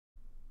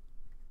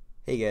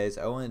Hey guys,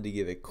 I wanted to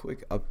give a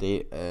quick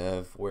update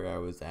of where I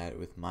was at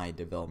with my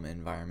development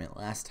environment.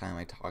 Last time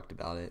I talked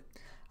about it,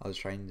 I was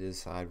trying to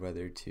decide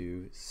whether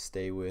to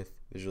stay with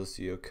Visual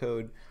Studio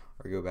Code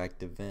or go back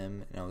to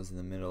Vim, and I was in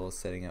the middle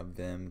setting up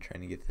Vim,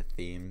 trying to get the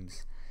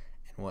themes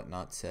and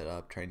whatnot set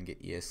up, trying to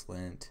get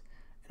ESLint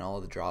and all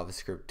the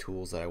JavaScript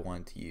tools that I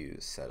wanted to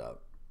use set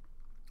up.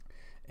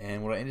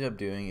 And what I ended up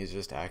doing is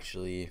just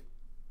actually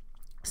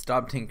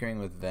stop tinkering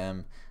with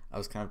Vim. I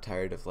was kind of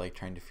tired of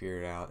trying to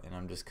figure it out, and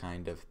I'm just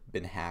kind of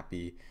been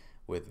happy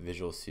with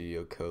Visual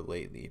Studio Code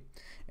lately.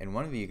 And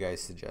one of you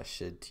guys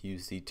suggested to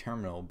use the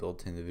terminal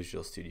built into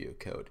Visual Studio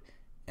Code,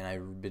 and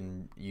I've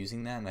been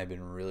using that and I've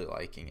been really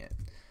liking it.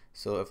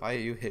 So if I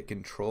hit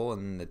Control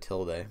and then the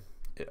tilde,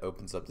 it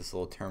opens up this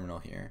little terminal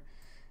here,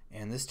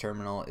 and this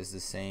terminal is the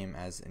same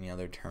as any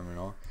other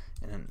terminal,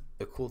 and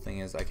the cool thing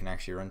is I can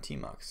actually run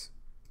tmux.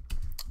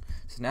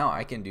 So now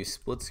I can do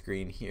split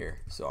screen here.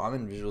 So I'm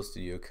in Visual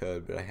Studio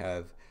Code, but I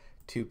have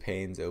two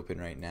panes open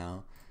right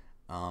now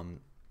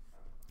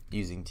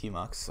using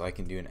tmux. So I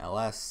can do an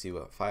ls, see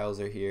what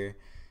files are here,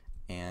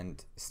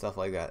 and stuff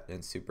like that, and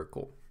it's super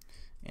cool.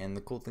 And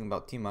the cool thing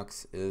about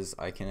tmux is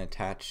I can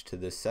attach to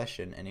this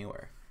session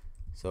anywhere.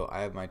 So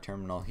I have my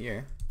terminal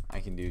here,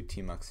 I can do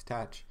tmux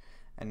attach,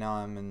 and now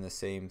I'm in the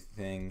same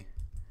thing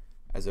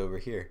as over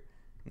here.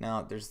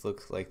 Now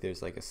looks like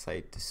there's like a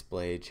site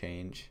display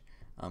change,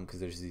 because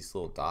there's these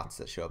little dots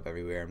that show up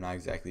everywhere. I'm not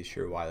exactly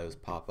sure why those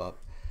pop up.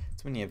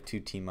 It's when you have two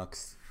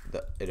tmux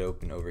that it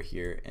open over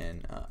here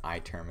in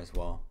iTerm as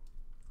well.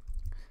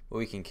 But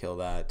we can kill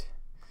that.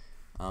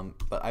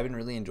 But I've been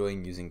really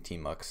enjoying using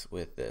tmux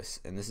with this,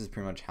 and this is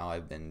pretty much how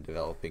I've been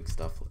developing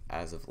stuff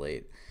as of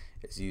late.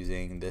 Is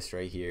using this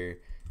right here,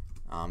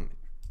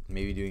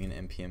 maybe doing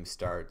an npm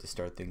start to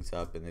start things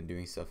up, and then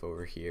doing stuff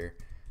over here.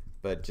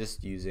 But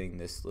just using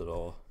this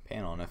little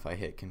panel, and if I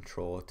hit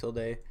Control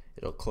tilde,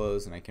 it'll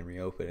close and I can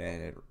reopen it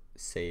and it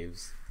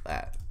saves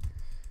that.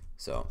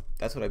 So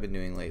that's what I've been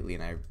doing lately,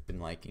 and I've been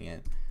liking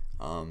it.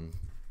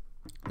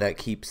 That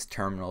keeps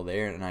terminal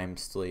there, and I'm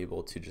still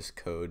able to just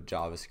code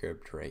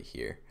JavaScript right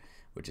here,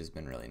 which has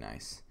been really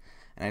nice.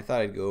 And I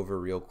thought I'd go over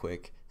real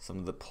quick some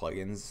of the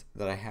plugins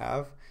that I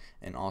have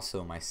and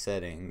also my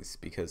settings,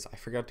 because I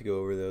forgot to go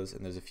over those,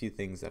 and there's a few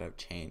things that have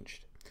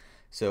changed.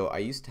 So I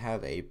used to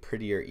have a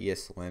prettier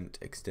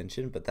ESLint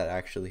extension, but that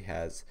actually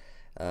has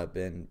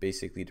been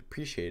basically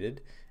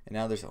depreciated, and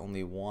now there's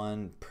only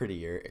one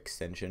prettier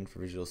extension for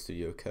Visual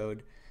Studio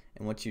Code.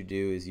 And what you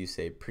do is you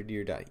say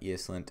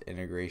prettier.eslint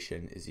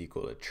integration is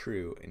equal to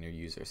true in your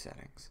user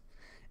settings.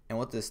 And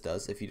what this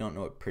does, if you don't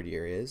know what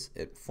prettier is,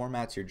 it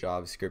formats your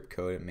JavaScript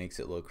code and makes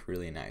it look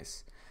really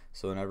nice.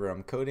 So whenever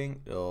I'm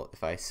coding,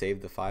 if I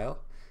save the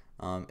file,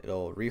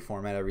 it'll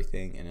reformat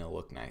everything and it'll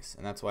look nice.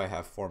 And that's why I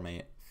have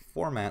format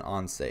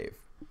on save.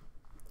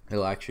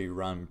 It'll actually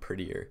run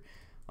prettier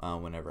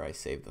whenever I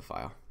save the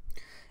file.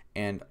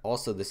 And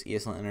also this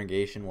ESLint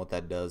integration, what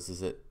that does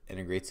is it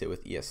integrates it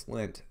with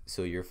ESLint,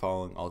 so you're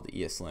following all the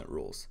ESLint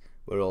rules.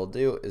 What it'll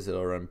do is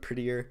it'll run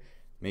prettier,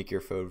 make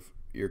your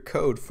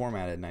code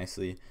formatted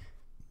nicely,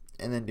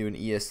 and then do an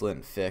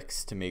ESLint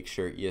fix to make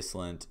sure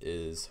ESLint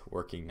is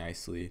working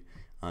nicely,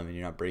 and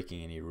you're not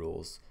breaking any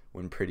rules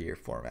when prettier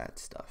formats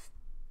stuff.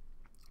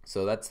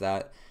 So that's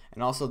that.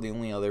 And also the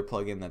only other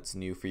plugin that's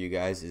new for you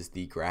guys is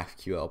the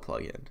GraphQL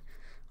plugin.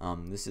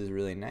 This is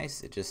really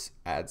nice. It just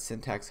adds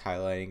syntax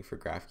highlighting for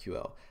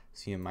GraphQL.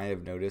 So you might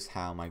have noticed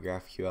how my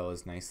GraphQL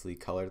is nicely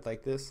colored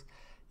like this.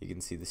 You can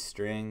see the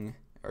string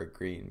are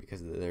green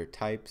because of their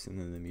types, and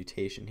then the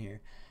mutation here.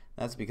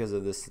 That's because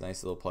of this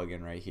nice little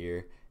plugin right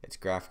here. It's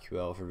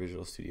GraphQL for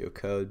Visual Studio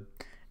Code,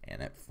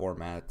 and it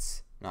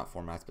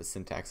but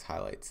syntax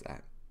highlights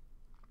that.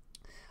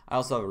 I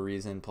also have a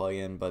Reason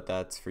plugin, but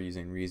that's for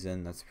using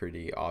Reason. That's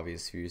pretty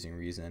obvious for using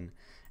Reason.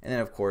 And then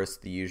of course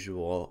the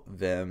usual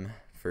Vim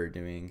for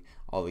doing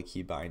all the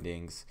key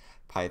bindings,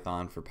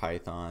 Python for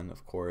Python,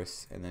 of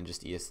course, and then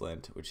just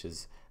ESLint, which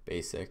is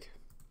basic.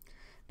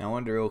 Now I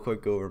wanted to real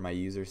quick go over my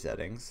user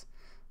settings.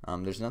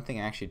 There's nothing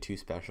actually too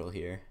special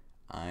here.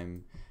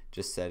 I'm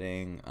just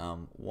setting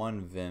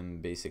one Vim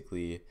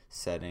basically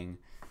setting,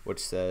 which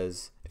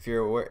says, if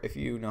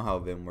you know how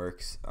Vim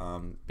works,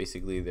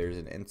 basically there's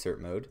an insert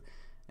mode,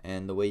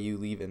 and the way you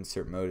leave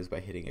insert mode is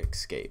by hitting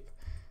escape.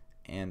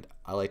 And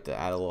I like to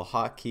add a little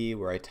hotkey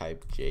where I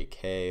type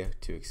JK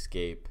to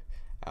escape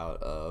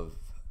out of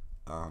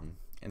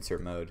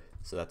insert mode.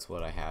 So that's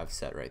what I have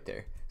set right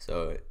there.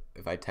 So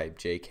if I type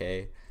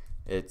JK,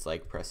 it's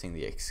like pressing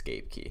the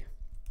escape key.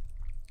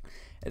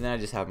 And then I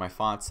just have my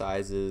font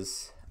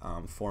sizes,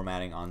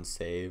 formatting on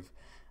save.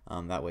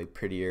 That way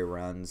prettier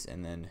runs,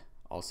 and then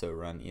also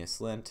run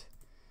ESLint.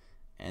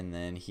 And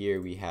then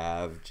here we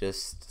have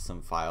just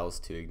some files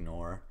to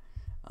ignore.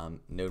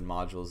 Node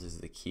modules is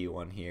the key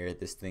one here.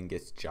 This thing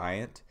gets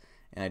giant,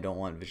 and I don't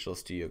want Visual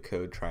Studio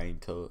Code trying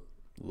to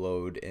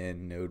load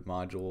in node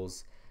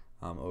modules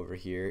over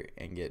here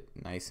and get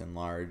nice and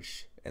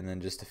large. And then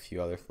just a few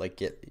other,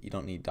 you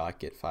don't need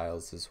 .get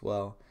files as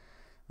well.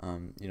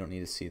 You don't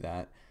need to see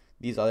that.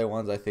 These other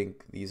ones, I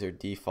think these are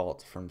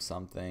default from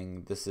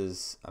something. This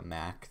is a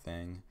Mac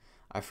thing.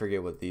 I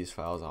forget what these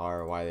files are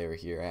or why they were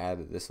here. I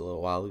added this a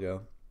little while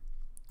ago.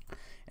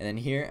 And then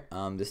here,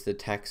 this is the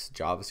text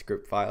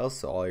JavaScript files.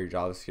 So all your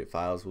JavaScript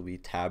files will be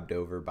tabbed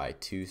over by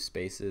 2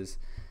 spaces.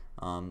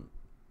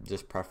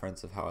 Just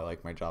preference of how I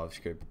like my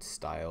JavaScript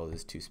style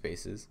is 2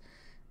 spaces.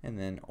 And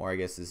then, or I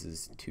guess this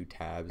is 2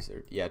 tabs,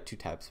 or yeah, 2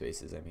 tab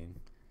spaces, I mean.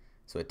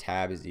 So a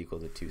tab is equal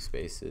to 2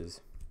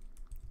 spaces.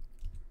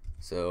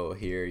 So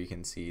here you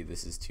can see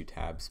this is 2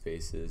 tab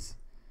spaces.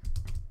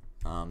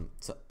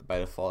 So by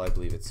default, I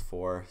believe it's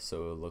 4,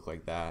 so it would look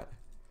like that.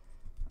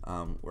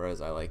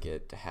 Whereas I like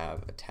it to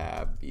have a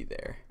tab be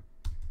there.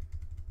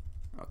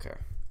 Okay.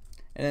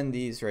 And then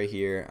these right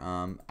here,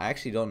 I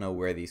actually don't know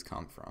where these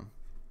come from.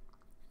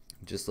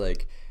 Just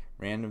like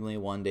randomly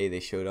one day they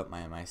showed up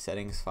my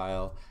settings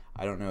file.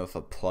 I don't know if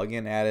a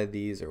plugin added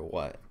these or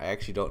what. I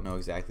actually don't know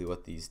exactly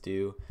what these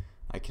do.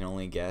 I can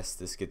only guess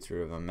this gets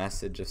rid of a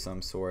message of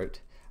some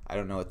sort. I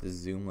don't know what the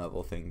zoom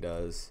level thing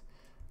does.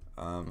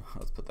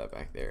 Let's put that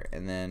back there.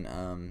 And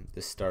then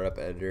the startup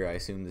editor, I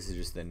assume this is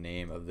just the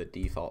name of the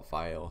default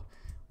file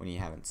when you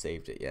haven't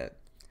saved it yet,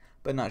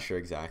 but not sure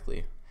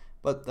exactly.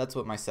 But that's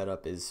what my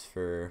setup is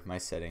for my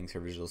settings for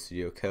Visual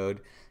Studio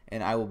Code,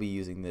 and I will be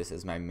using this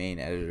as my main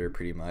editor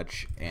pretty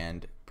much.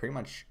 And pretty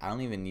much I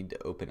don't even need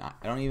to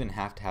I don't even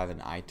have to have an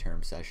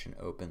iTerm session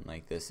open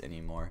like this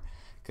anymore,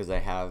 because I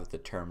have the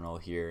terminal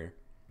here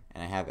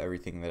and I have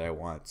everything that I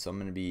want. So I'm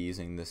going to be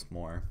using this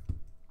more.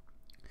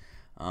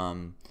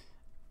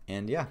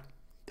 And yeah,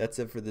 that's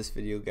it for this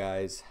video,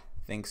 guys.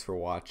 Thanks for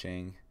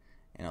watching,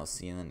 and I'll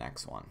see you in the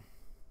next one.